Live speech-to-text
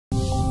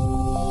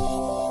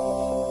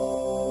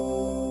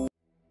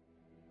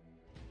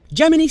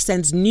Germany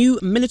sends new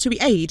military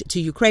aid to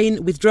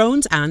Ukraine with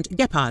drones and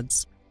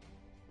Gepards.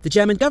 The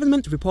German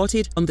government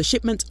reported on the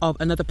shipment of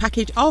another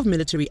package of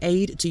military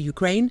aid to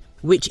Ukraine,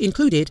 which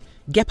included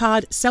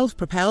Gepard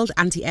self-propelled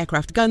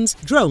anti-aircraft guns,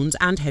 drones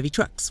and heavy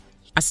trucks.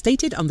 As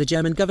stated on the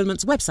German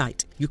government's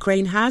website,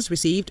 Ukraine has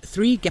received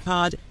 3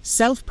 Gepard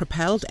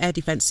self-propelled air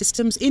defense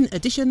systems in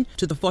addition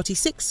to the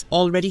 46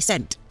 already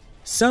sent.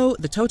 So,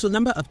 the total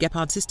number of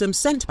Gepard systems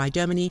sent by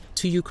Germany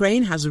to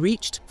Ukraine has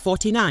reached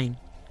 49.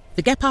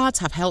 The Gepards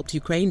have helped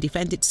Ukraine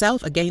defend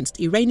itself against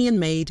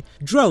Iranian-made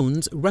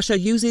drones Russia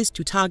uses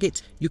to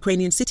target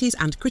Ukrainian cities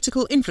and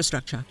critical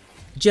infrastructure.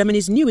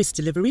 Germany's newest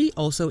delivery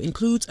also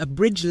includes a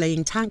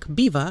bridge-laying tank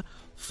Beaver,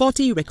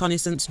 40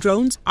 reconnaissance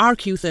drones,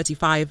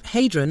 RQ-35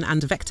 Heidrun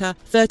and Vector,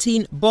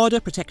 13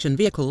 border protection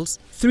vehicles,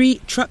 3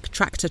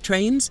 truck-tractor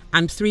trains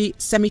and 3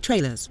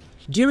 semi-trailers.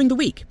 During the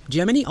week,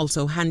 Germany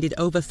also handed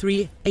over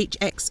 3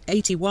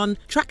 HX-81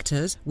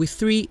 tractors with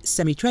 3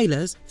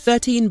 semi-trailers,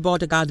 13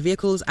 border guard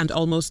vehicles and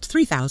almost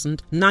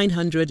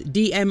 3,900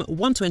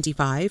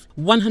 DM-125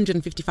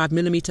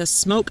 155mm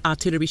smoke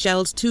artillery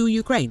shells to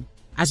Ukraine,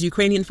 as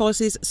Ukrainian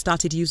forces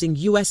started using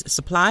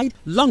US-supplied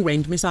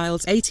long-range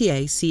missiles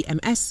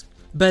ATACMS.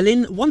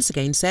 Berlin once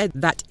again said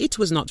that it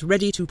was not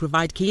ready to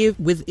provide Kyiv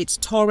with its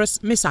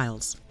Taurus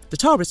missiles. The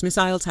Taurus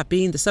missiles have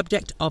been the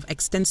subject of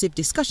extensive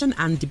discussion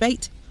and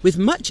debate, with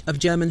much of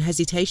German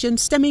hesitation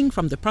stemming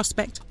from the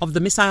prospect of the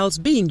missiles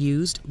being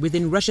used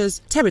within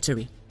Russia's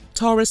territory.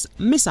 Taurus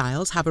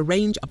missiles have a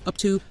range of up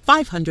to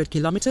 500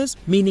 kilometers,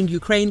 meaning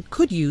Ukraine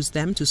could use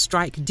them to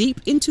strike deep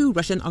into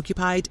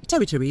Russian-occupied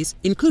territories,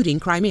 including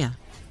Crimea.